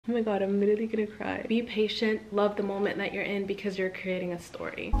Oh my god, I'm literally gonna cry. Be patient, love the moment that you're in because you're creating a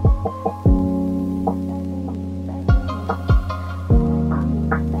story.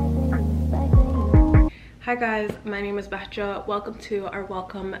 Hi guys, my name is Bahja.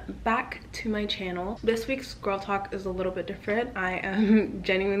 Welcome back to my channel. This week's girl talk is a little bit different. I am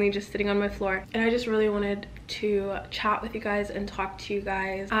genuinely just sitting on my floor and I just really wanted to chat with you guys and talk to you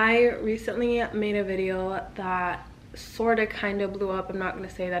guys. I recently made a video that sort of kind of blew up. I'm not going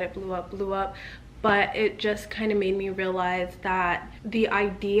to say that it blew up, but it just kind of made me realize that the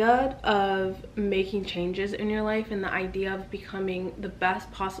idea of making changes in your life and the idea of becoming the best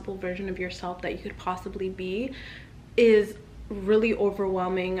possible version of yourself that you could possibly be is really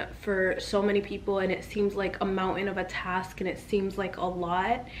overwhelming for so many people, and it seems like a mountain of a task and it seems like a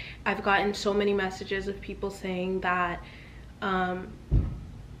lot. I've gotten so many messages of people saying that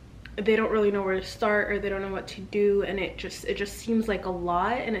they don't really know where to start or they don't know what to do, and it just seems like a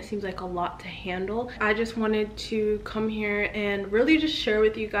lot, and it seems like a lot to handle. I just wanted to come here and really just share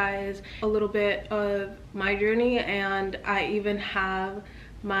with you guys a little bit of my journey, and I even have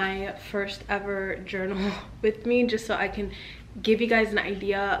my first ever journal with me just so I can give you guys an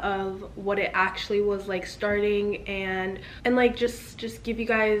idea of what it actually was like starting, and like just give you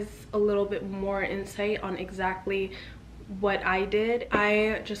guys a little bit more insight on exactly what I did.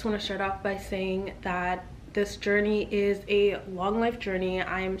 I just want to start off by saying that this journey is a long life journey.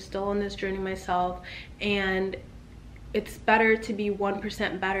 I am still on this journey myself, and it's better to be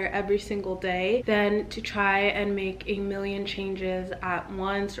 1% better every single day than to try and make a million changes at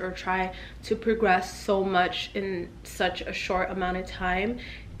once or try to progress so much in such a short amount of time.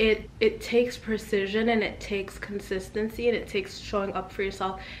 It takes precision, and it takes consistency, and it takes showing up for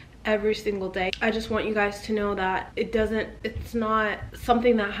yourself every single day. I just want you guys to know that it's not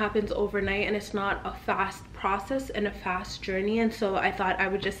something that happens overnight, and it's not a fast process and a fast journey. And so I thought I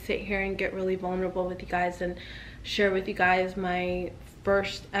would just sit here and get really vulnerable with you guys and share with you guys my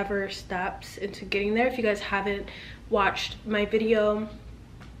first ever steps into getting there. If you guys haven't watched my video,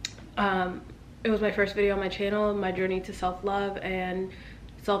 it was my first video on my channel, my journey to self-love and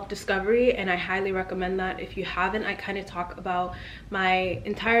self-discovery, and I highly recommend that. If you haven't, I kind of talk about my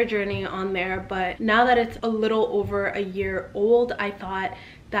entire journey on there, but now that it's a little over a year old, I thought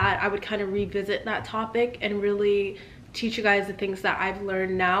that I would kind of revisit that topic and really teach you guys the things that I've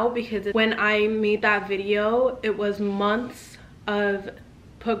learned now, because when I made that video it was months of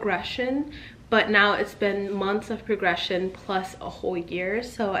progression, but now it's been months of progression plus a whole year.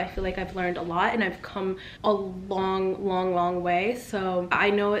 So I feel like I've learned a lot and I've come a long way. So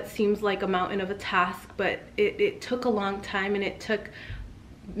I know it seems like a mountain of a task, but it took a long time, and it took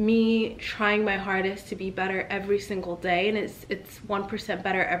me trying my hardest to be better every single day, and it's 1%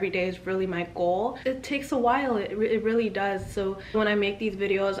 better every day is really my goal. It takes a while, it really does. So when I make these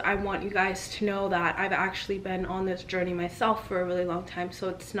videos, I want you guys to know that I've actually been on this journey myself for a really long time. So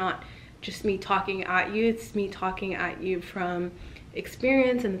it's not just me talking at you, it's me talking at you from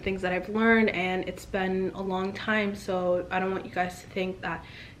experience and the things that I've learned, and it's been a long time. So I don't want you guys to think that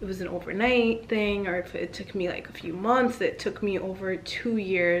it was an overnight thing, or if it took me like a few months. It took me over 2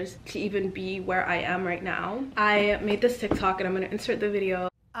 years to even be where I am right now. I made this TikTok and I'm gonna insert the video.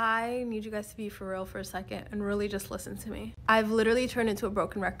 I need you guys to be for real for a second and really just listen to me. I've literally turned into a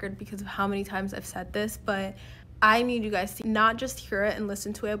broken record because of how many times I've said this, but I need you guys to not just hear it and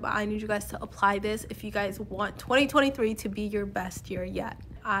listen to it, but I need you guys to apply this if you guys want 2023 to be your best year yet.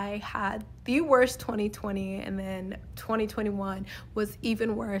 I had the worst 2020, and then 2021 was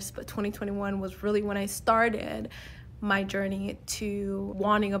even worse, but 2021 was really when I started my journey to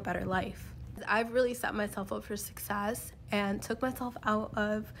wanting a better life. I've really set myself up for success and took myself out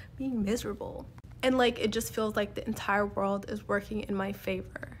of being miserable. And like, it just feels like the entire world is working in my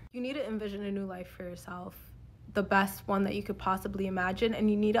favor. You need to envision a new life for yourself, the best one that you could possibly imagine, and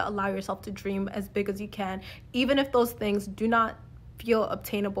you need to allow yourself to dream as big as you can, even if those things do not feel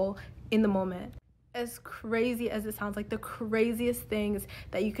obtainable in the moment. As crazy as it sounds, like the craziest things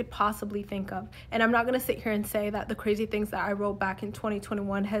that you could possibly think of. And I'm not gonna sit here and say that the crazy things that I wrote back in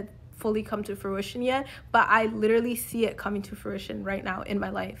 2021 had fully come to fruition yet, but I literally see it coming to fruition right now in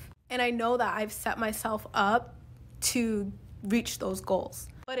my life. And I know that I've set myself up to reach those goals.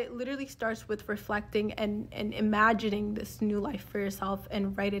 But it literally starts with reflecting and imagining this new life for yourself,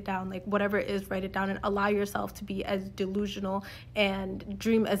 and write it down. Like, whatever it is, write it down and allow yourself to be as delusional and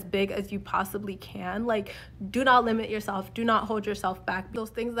dream as big as you possibly can. Like, do not limit yourself. Do not hold yourself back. Those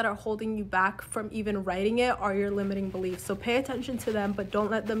things that are holding you back from even writing it are your limiting beliefs. So pay attention to them, but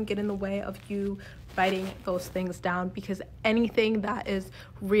don't let them get in the way of you writing those things down, because anything that is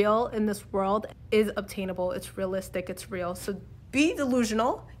real in this world is obtainable. It's realistic. It's real. So be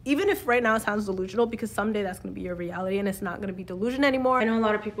delusional, even if right now it sounds delusional, because someday that's going to be your reality and it's not going to be delusion anymore. I know a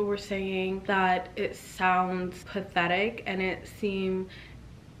lot of people were saying that it sounds pathetic and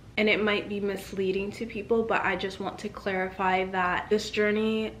it might be misleading to people, but I just want to clarify that this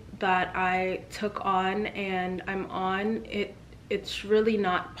journey that I took on and I'm on, it's really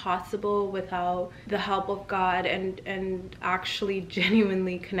not possible without the help of God and actually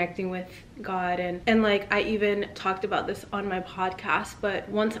genuinely connecting with God. And like, I even talked about this on my podcast, but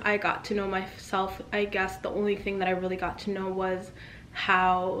once I got to know myself, I guess the only thing that I really got to know was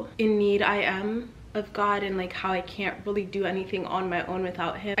how in need I am of God, and like how I can't really do anything on my own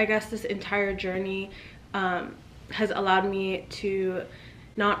without him. I guess this entire journey has allowed me to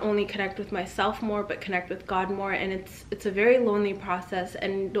not only connect with myself more, but connect with God more. And it's a very lonely process,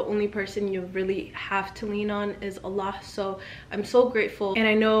 and the only person you really have to lean on is Allah. So I'm so grateful, and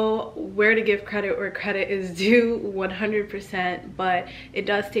I know where to give credit where credit is due 100%, but it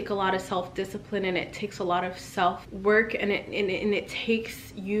does take a lot of self-discipline, and it takes a lot of self-work, and it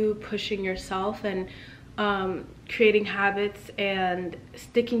takes you pushing yourself and creating habits and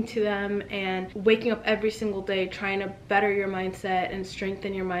sticking to them and waking up every single day trying to better your mindset and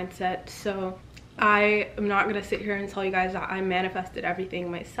strengthen your mindset. So I am not going to sit here and tell you guys that I manifested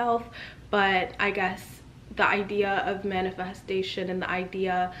everything myself, but I guess the idea of manifestation and the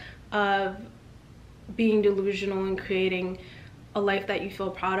idea of being delusional and creating a life that you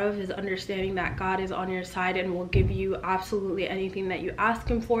feel proud of is understanding that God is on your side and will give you absolutely anything that you ask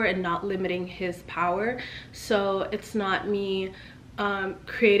him for, and not limiting his power. So it's not me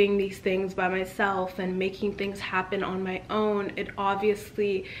creating these things by myself and making things happen on my own. It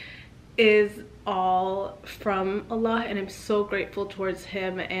obviously is all from Allah, and I'm so grateful towards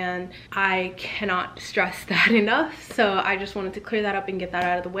him, and I cannot stress that enough. So I just wanted to clear that up and get that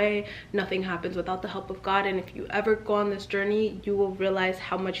out of the way. Nothing happens without the help of God, and if you ever go on this journey, you will realize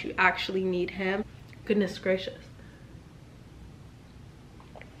how much you actually need him. Goodness gracious,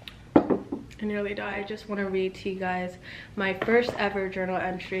 I nearly died. I just want to read to you guys my first ever journal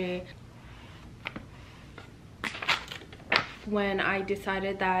entry. When I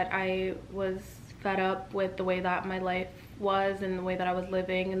decided that I was fed up with the way that my life was and the way that I was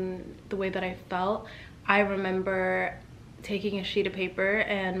living and the way that I felt, I remember taking a sheet of paper,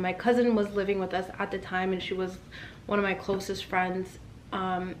 and my cousin was living with us at the time, and she was one of my closest friends.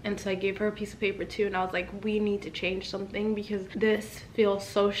 And so I gave her a piece of paper too, and I was like, we need to change something because this feels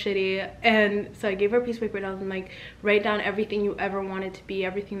so shitty. And so I gave her a piece of paper, and I was like, write down everything you ever wanted to be,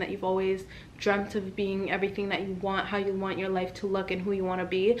 everything that you've always dreamt of being, everything that you want, how you want your life to look, and who you want to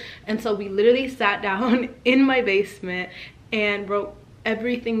be. And so we literally sat down in my basement and wrote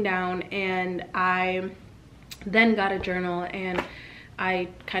everything down, and I then got a journal and I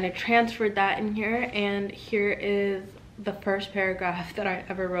kind of transferred that in here, and here is the first paragraph that I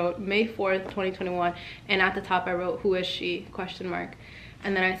ever wrote, May 4th, 2021, and at the top I wrote, "Who is she?" ?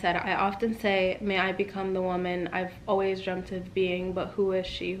 And then I said, I often say, may I become the woman I've always dreamt of being, but who is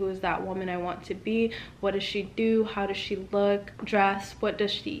she? Who is that woman I want to be? What does she do? How does she look, dress? What does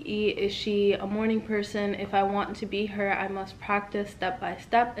she eat? Is she a morning person? If I want to be her, I must practice step by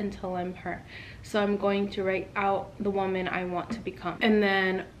step until I'm her. So I'm going to write out the woman I want to become. And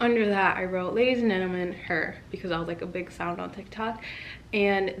then under that I wrote, ladies and gentlemen, her, because I was like a big sound on TikTok.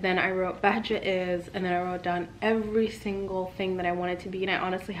 And then I wrote Bahja is, and then I wrote down every single thing that I wanted to be, and I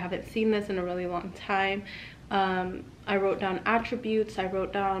honestly haven't seen this in a really long time. I wrote down attributes, I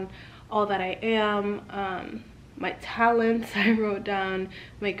wrote down all that I am, my talents, I wrote down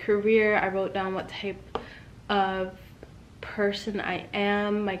my career, I wrote down what type of person I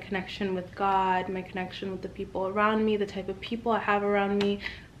am, my connection with God, my connection with the people around me, the type of people I have around me,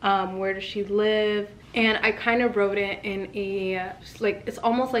 where does she live. And I kind of wrote it in a, like, it's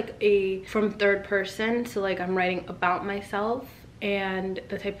almost like a from third person, so like I'm writing about myself and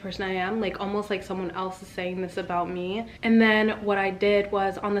the type of person I am, like almost like someone else is saying this about me. And then what I did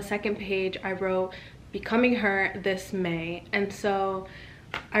was on the second page I wrote becoming her this May, and so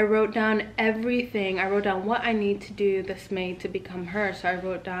I wrote down everything. I wrote down what I need to do this May to become her. So I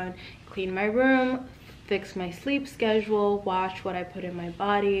wrote down clean my room, fix my sleep schedule, watch what I put in my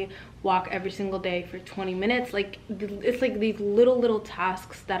body, walk every single day for 20 minutes. Like, it's like these little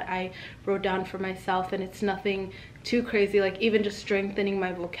tasks that I wrote down for myself, and it's nothing too crazy. Like even just strengthening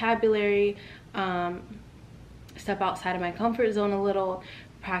my vocabulary, step outside of my comfort zone a little,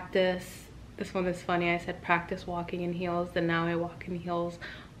 practice. This one is funny. I said practice walking in heels, and now I walk in heels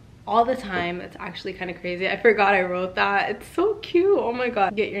all the time. It's actually kind of crazy. I forgot I wrote that. It's so cute. Oh my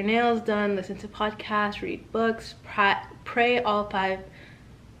god. Get your nails done, listen to podcasts, read books, pray all 5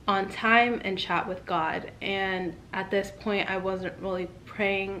 on time and chat with God. And at this point, I wasn't really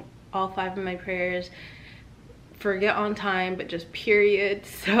praying all 5 of my prayers, forget on time, but just period.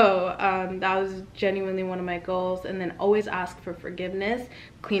 So that was genuinely one of my goals. And then always ask for forgiveness,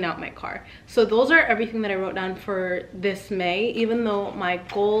 clean out my car. So those are everything that I wrote down for this May, even though my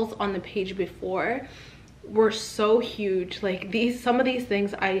goals on the page before were so huge. Like some of these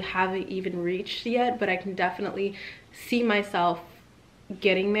things I haven't even reached yet, but I can definitely see myself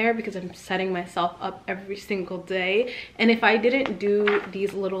getting there because I'm setting myself up every single day. And if I didn't do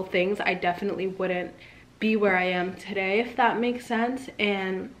these little things, I definitely wouldn't be where I am today, if that makes sense.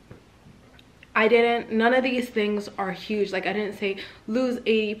 And none of these things are huge. Like I didn't say lose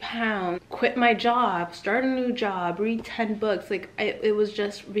 80 pounds, quit my job, start a new job, read 10 books. Like it was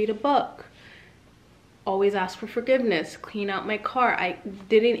just read a book, always ask for forgiveness, clean out my car. I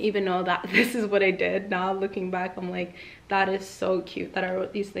didn't even know that this is what I did. Now looking back, I'm like, that is so cute that I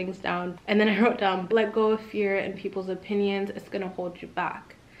wrote these things down. And then I wrote down, let go of fear and people's opinions. It's gonna hold you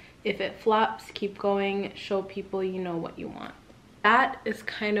back. If it flops, keep going. Show people you know what you want. That is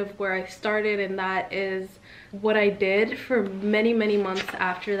kind of where I started, and that is what I did for many months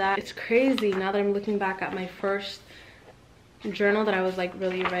after that. It's crazy now that I'm looking back at my first journal that I was like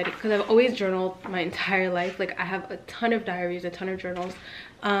really ready, because I've always journaled my entire life. Like I have a ton of diaries, a ton of journals,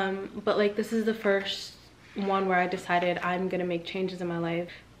 but like this is the first one where I decided I'm gonna make changes in my life.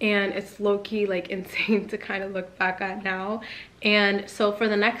 And it's low-key like insane to kind of look back at now. And so for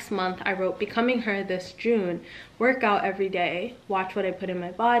the next month, I wrote becoming her this June. Work out every day, watch what I put in my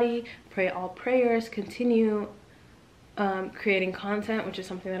body, pray all prayers, continue creating content, which is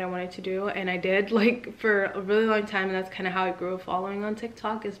something that I wanted to do, and I did like for a really long time. And that's kind of how I grew a following on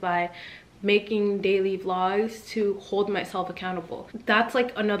TikTok, is by making daily vlogs to hold myself accountable. That's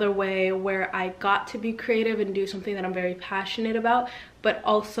like another way where I got to be creative and do something that I'm very passionate about, but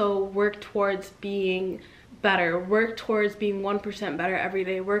also work towards being better, work towards being 1% better every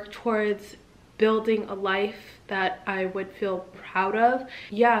day, work towards building a life that I would feel proud of.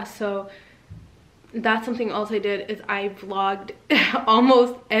 Yeah, so that's something else I did, is I vlogged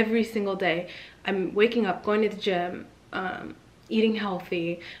almost every single day. I'm waking up, going to the gym, eating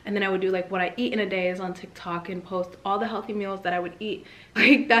healthy, and then I would do like what I eat in a day is on TikTok and post all the healthy meals that I would eat.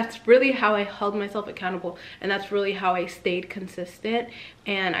 Like that's really how I held myself accountable, and that's really how I stayed consistent.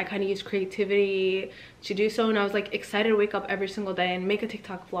 And I kind of used creativity to do so, and I was like excited to wake up every single day and make a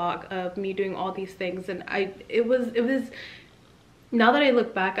TikTok vlog of me doing all these things. And it was now that I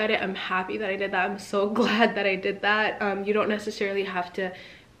look back at it, I'm happy that I did that. I'm so glad that I did that. You don't necessarily have to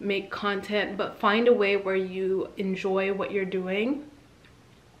make content, but find a way where you enjoy what you're doing,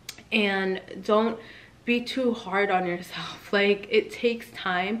 and don't be too hard on yourself. Like it takes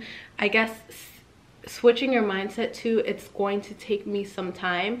time. I guess switching your mindset to it's going to take me some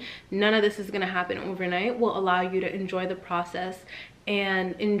time, none of this is going to happen overnight, will allow you to enjoy the process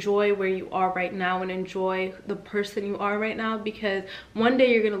and enjoy where you are right now and enjoy the person you are right now, because one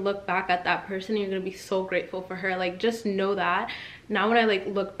day you're gonna look back at that person and you're gonna be so grateful for her. Like just know that. Now when I like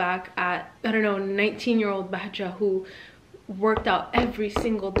look back at, I don't know, 19-year-old Bahja who worked out every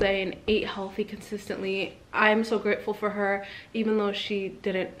single day and ate healthy consistently, I'm so grateful for her, even though she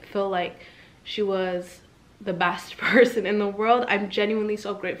didn't feel like she was the best person in the world. I'm genuinely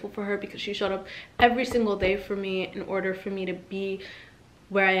so grateful for her because she showed up every single day for me in order for me to be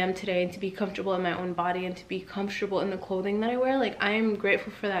where I am today and to be comfortable in my own body and to be comfortable in the clothing that I wear. Like I am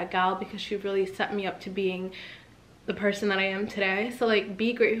grateful for that gal because she really set me up to being the person that I am today. So like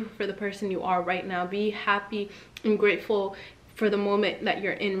be grateful for the person you are right now. Be happy and grateful for the moment that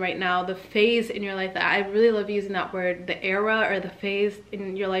you're in right now, the phase in your life. That I really love using that word, the era or the phase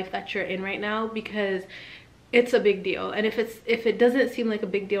in your life that you're in right now, because it's a big deal. And if it doesn't seem like a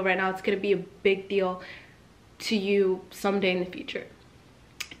big deal right now, it's going to be a big deal to you someday in the future.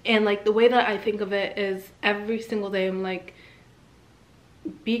 And like the way that I think of it is every single day I'm like,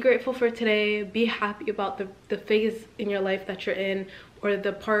 be grateful for today, be happy about the phase in your life that you're in, or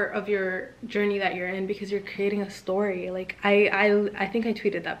the part of your journey that you're in, because you're creating a story. Like I think I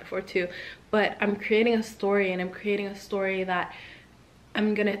tweeted that before too, but I'm creating a story, and I'm creating a story that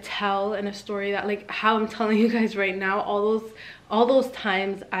I'm gonna tell, and a story that, like how I'm telling you guys right now, all those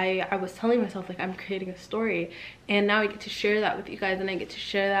times I was telling myself like I'm creating a story, and now I get to share that with you guys, and I get to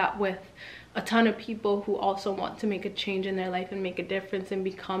share that with a ton of people who also want to make a change in their life and make a difference and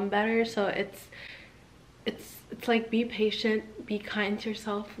become better. So it's like, be patient, be kind to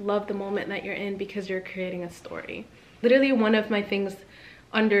yourself, love the moment that you're in, because you're creating a story. Literally one of my things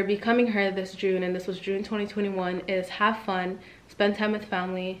under becoming her this June, and this was June 2021, is have fun, spend time with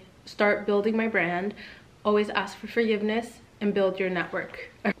family, start building my brand, always ask for forgiveness, and build your network.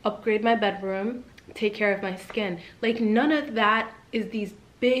 Upgrade my bedroom, take care of my skin. Like, none of that is these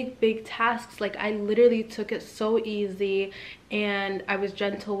big tasks. Like, I literally took it so easy, and I was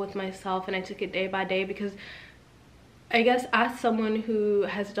gentle with myself, and I took it day by day, because I guess as someone who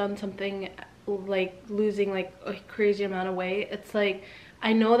has done something like losing like a crazy amount of weight, it's like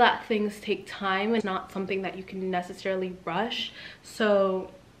I know that things take time. It's not something that you can necessarily rush.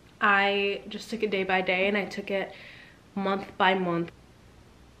 So I just took it day by day, and I took it month by month.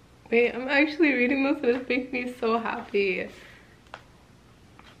 Wait, I'm actually reading this and it makes me so happy.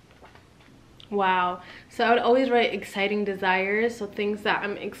 Wow. So I would always write exciting desires, so things that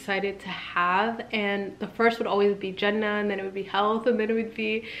I'm excited to have, and the first would always be Jannah, and then it would be health, and then it would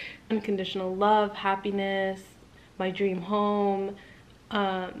be unconditional love, happiness, my dream home,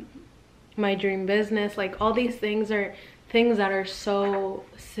 my dream business. Like, all these things are things that are so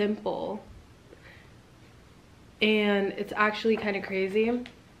simple, and it's actually kind of crazy.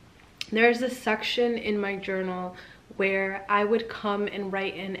 There's this section in my journal where I would come and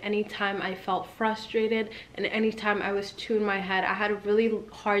write in anytime I felt frustrated and anytime I was too in my head. I had a really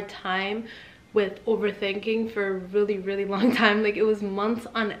hard time with overthinking for a really long time. Like, it was months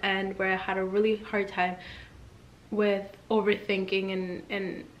on end where I had a really hard time with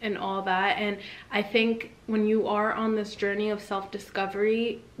overthinking and all that. And I think when you are on this journey of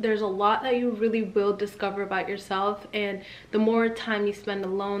self-discovery, there's a lot that you really will discover about yourself, and the more time you spend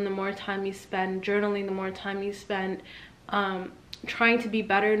alone, the more time you spend journaling, the more time you spend trying to be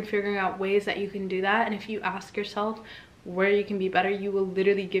better and figuring out ways that you can do that. And if you ask yourself where you can be better, you will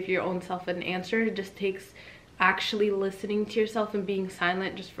literally give your own self an answer. It just takes actually listening to yourself and being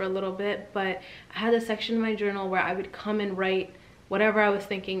silent just for a little bit. But I had a section in my journal where I would come and write whatever I was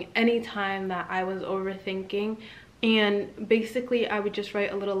thinking anytime that I was overthinking, and basically I would just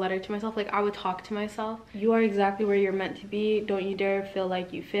write a little letter to myself. Like, I would talk to myself. You are exactly where you're meant to be. Don't you dare feel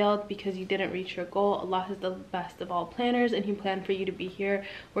like you failed because you didn't reach your goal. Allah is the best of all planners, and He planned for you to be here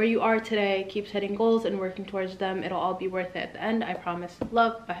where you are today. Keep setting goals and working towards them. It'll all be worth it at the end, I promise.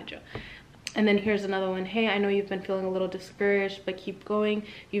 Love, Bahja. And then here's another one. Hey, I know you've been feeling a little discouraged, but keep going.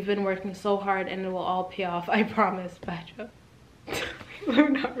 You've been working so hard, and it will all pay off, I promise, Bahja.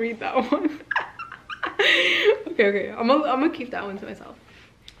 Let me not read that one. okay, I'm gonna keep that one to myself.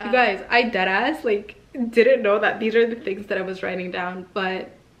 You guys, I deadass like didn't know that these are the things that I was writing down,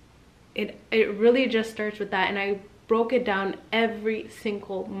 but it really just starts with that. And I broke it down every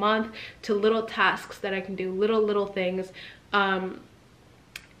single month to little tasks that I can do, little things.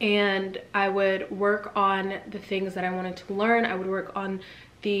 And I would work on the things that I wanted to learn. I would work on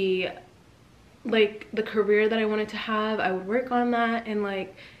the career that I wanted to have. I would work on that, and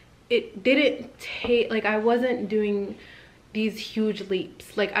like, it didn't take, like, I wasn't doing these huge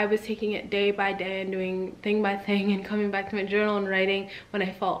leaps. Like, I was taking it day by day and doing thing by thing and coming back to my journal and writing when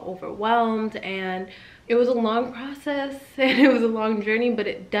I felt overwhelmed. And it was a long process and it was a long journey, but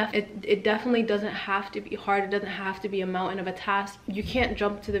it definitely doesn't have to be hard. It doesn't have to be a mountain of a task. You can't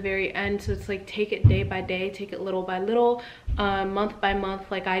jump to the very end. So it's like, take it day by day, take it little by little, month by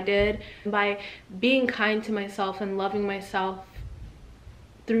month, like I did. By being kind to myself and loving myself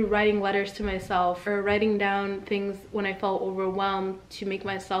through writing letters to myself, or writing down things when I felt overwhelmed to make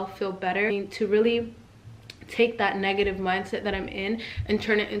myself feel better, to really take that negative mindset that I'm in and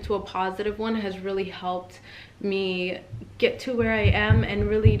turn it into a positive one, has really helped me get to where I am and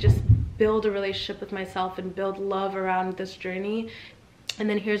really just build a relationship with myself and build love around this journey. And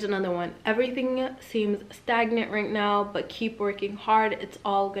then here's another one. Everything seems stagnant right now, but keep working hard. It's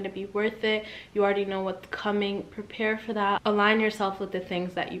all gonna be worth it. You already know what's coming. Prepare for that. Align yourself with the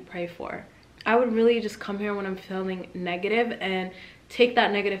things that you pray for. I would really just come here when I'm feeling negative and take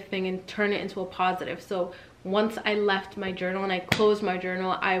that negative thing and turn it into a positive. So once I left my journal and I closed my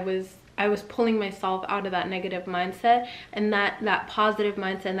journal, I was pulling myself out of that negative mindset, and that positive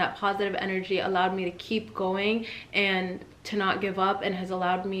mindset and that positive energy allowed me to keep going and to not give up, and has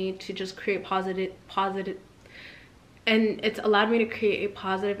allowed me to just create positive, and it's allowed me to create a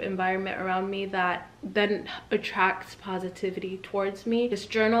positive environment around me that then attracts positivity towards me. This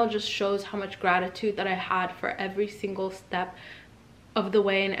journal just shows how much gratitude that I had for every single step of the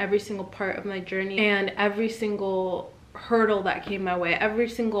way and every single part of my journey, and every single hurdle that came my way, every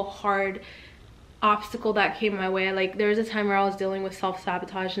single hard obstacle that came my way. Like, there was a time where I was dealing with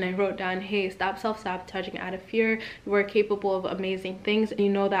self-sabotage, and I wrote down, hey, stop self-sabotaging out of fear. You are capable of amazing things, and you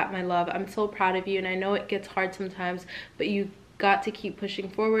know that, my love. I'm so proud of you, and I know it gets hard sometimes, but you got to keep pushing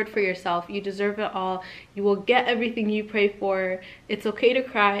forward for yourself. You deserve it all. You will get everything you pray for. It's okay to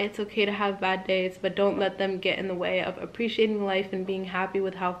cry. It's okay to have bad days, but don't let them get in the way of appreciating life and being happy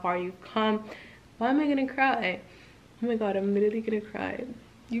with how far you've come. Why am I gonna cry? Oh my god, I'm literally gonna cry.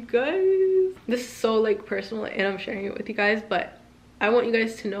 You guys, this is so like personal and I'm sharing it with you guys, but I want you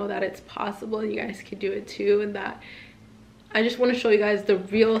guys to know that it's possible and you guys can do it too, and that I just want to show you guys the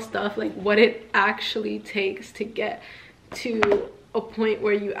real stuff, like what it actually takes to get to a point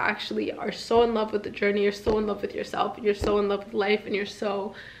where you actually are so in love with the journey, you're so in love with yourself, you're so in love with life, and you're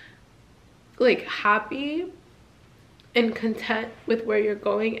so like happy and content with where you're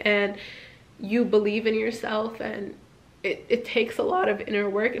going, and you believe in yourself. And it takes a lot of inner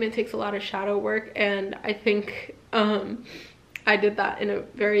work and it takes a lot of shadow work, and I think I did that in a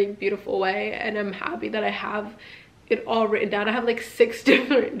very beautiful way, and I'm happy that I have it all written down. I have like 6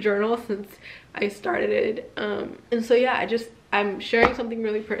 different journals since I started it, and so yeah, I'm sharing something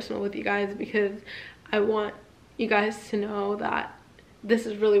really personal with you guys because I want you guys to know that this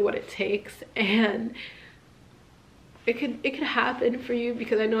is really what it takes, and it could happen for you,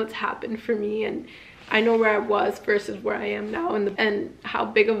 because I know it's happened for me, and I know where I was versus where I am now, and how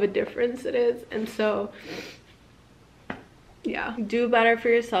big of a difference it is. And so yeah, do better for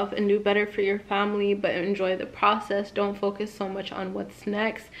yourself and do better for your family, but enjoy the process. Don't focus so much on what's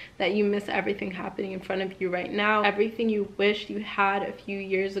next that you miss everything happening in front of you right now, everything you wished you had a few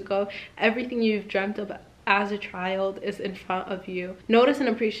years ago, everything you've dreamt of as a child is in front of you. Notice and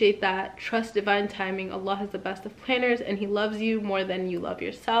appreciate that. Trust divine timing. Allah has the best of planners, and he loves you more than you love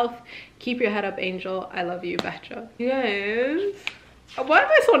yourself. Keep your head up, angel. I love you, Bahja. You guys, why am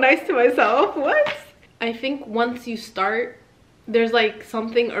I so nice to myself? What? I think once you start, there's like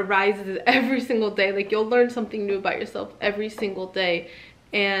something arises every single day. Like you'll learn something new about yourself every single day,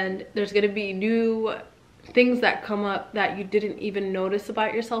 and there's gonna be new things that come up that you didn't even notice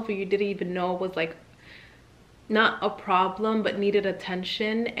about yourself, or you didn't even know was like not a problem but needed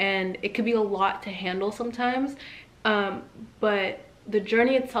attention. And it could be a lot to handle sometimes, but the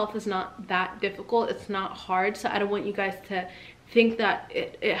journey itself is not that difficult. It's not hard. So I don't want you guys to think that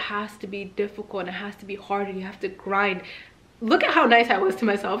it has to be difficult and it has to be hard and you have to grind. Look at how nice I was to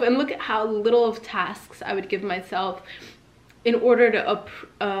myself, and look at how little of tasks I would give myself in order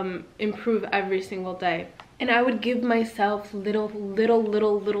to improve every single day. And I would give myself little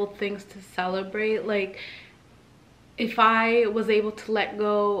things to celebrate. Like if I was able to let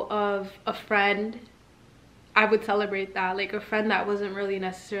go of a friend, I would celebrate that. Like a friend that wasn't really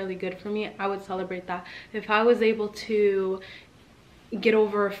necessarily good for me, I would celebrate that. If I was able to get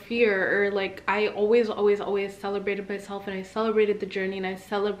over a fear, or like I always celebrated myself, and I celebrated the journey, and I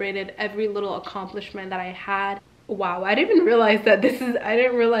celebrated every little accomplishment that I had. Wow, I didn't realize this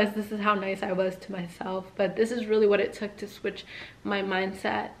is how nice I was to myself, but this is really what it took to switch my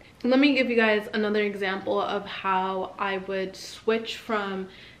mindset. Let me give you guys another example of how I would switch from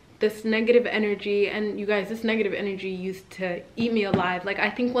this negative energy. And you guys, this negative energy used to eat me alive. Like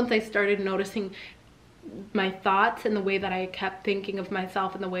I think once I started noticing my thoughts and the way that I kept thinking of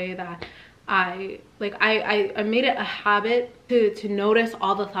myself, and the way that I made it a habit to notice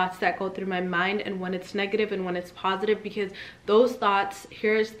all the thoughts that go through my mind, and when it's negative and when it's positive, because those thoughts,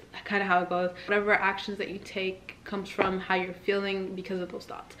 here's kind of how it goes. Whatever actions that you take comes from how you're feeling because of those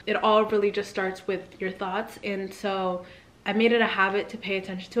thoughts. It all really just starts with your thoughts. And so I made it a habit to pay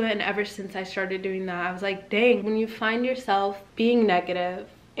attention to it, and ever since I started doing that, I was like, dang, when you find yourself being negative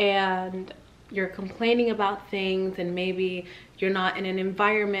and you're complaining about things, and maybe you're not in an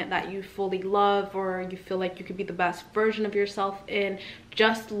environment that you fully love, or you feel like you could be the best version of yourself in,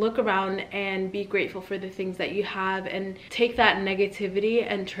 just look around and be grateful for the things that you have, and take that negativity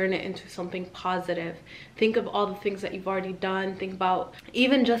and turn it into something positive. Think of all the things that you've already done. Think about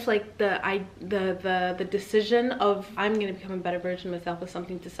even just like the decision of I'm gonna become a better version of myself is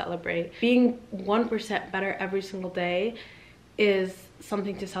something to celebrate. Being 1% better every single day is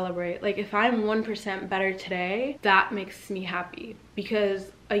something to celebrate. Like if I'm 1% better today, that makes me happy,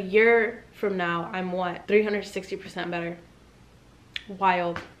 because a year from now I'm what, 360% better.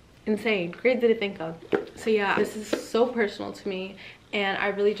 Wild, insane, crazy to think of. So yeah, this is so personal to me, and I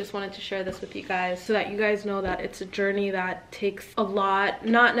really just wanted to share this with you guys so that you guys know that it's a journey that takes a lot,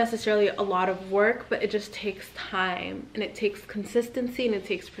 not necessarily a lot of work, but it just takes time, and it takes consistency, and it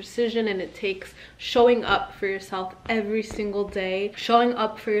takes precision, and it takes showing up for yourself every single day. Showing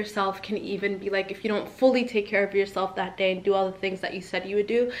up for yourself can even be like, if you don't fully take care of yourself that day and do all the things that you said you would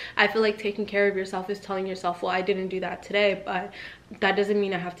do, I feel like taking care of yourself is telling yourself, well, I didn't do that today, but that doesn't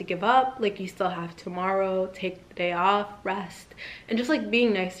mean I have to give up. Like you still have tomorrow, take the day off, rest, and just like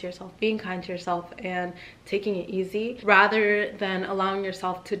being nice to yourself, being kind to yourself, and taking it easy, rather than allowing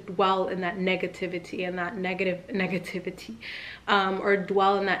yourself to dwell in that negativity and that negativity or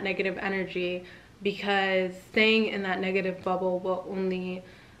dwell in that negative energy, because staying in that negative bubble will only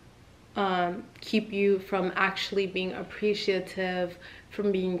keep you from actually being appreciative,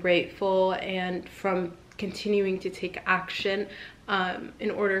 from being grateful, and from continuing to take action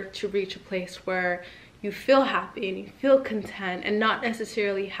in order to reach a place where you feel happy and you feel content, and not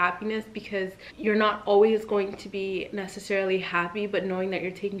necessarily happiness, because you're not always going to be necessarily happy, but knowing that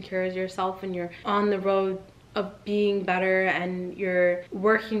you're taking care of yourself and you're on the road of being better and you're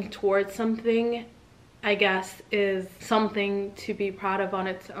working towards something, I guess, is something to be proud of on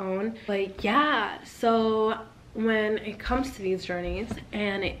its own. Like, yeah, so when it comes to these journeys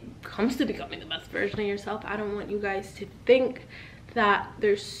and it comes to becoming the best version of yourself, I don't want you guys to think that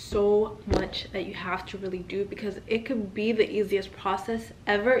there's so much that you have to really do, because it could be the easiest process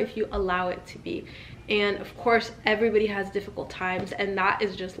ever if you allow it to be. And of course, everybody has difficult times, and that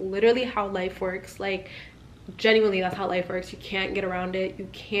is just literally how life works. Like, genuinely, that's how life works. You can't get around it, you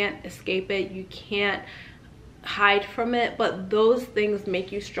can't escape it, you can't hide from it. But those things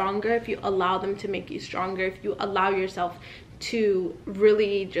make you stronger if you allow them to make you stronger, if you allow yourself to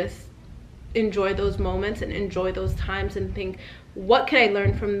really just enjoy those moments and enjoy those times and think, what can I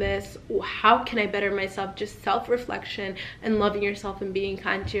learn from this? How can I better myself? Just self-reflection and loving yourself and being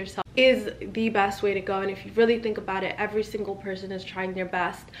kind to yourself is the best way to go. And if you really think about it, every single person is trying their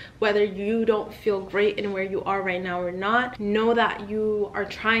best. Whether you don't feel great in where you are right now or not, know that you are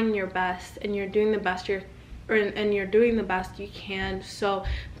trying your best and you're doing the best you're doing the best you can. So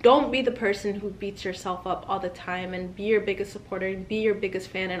don't be the person who beats yourself up all the time, and be your biggest supporter and be your biggest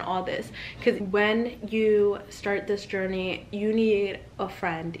fan in all this. Because when you start this journey, you need a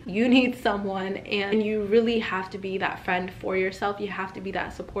friend, you need someone, and you really have to be that friend for yourself. You have to be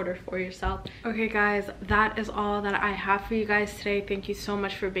that supporter for yourself. Okay guys, that is all that I have for you guys today. Thank you so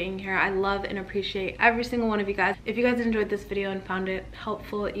much for being here. I love and appreciate every single one of you guys. If you guys enjoyed this video and found it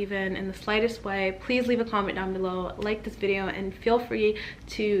helpful even in the slightest way, please leave a comment down below, like this video, and feel free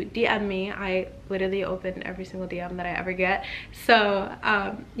to DM me. I literally open every single DM that I ever get. So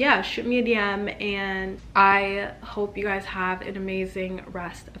yeah, shoot me a DM, and I hope you guys have an amazing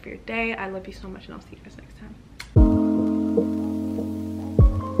rest of your day. I love you so much, and I'll see you guys next time.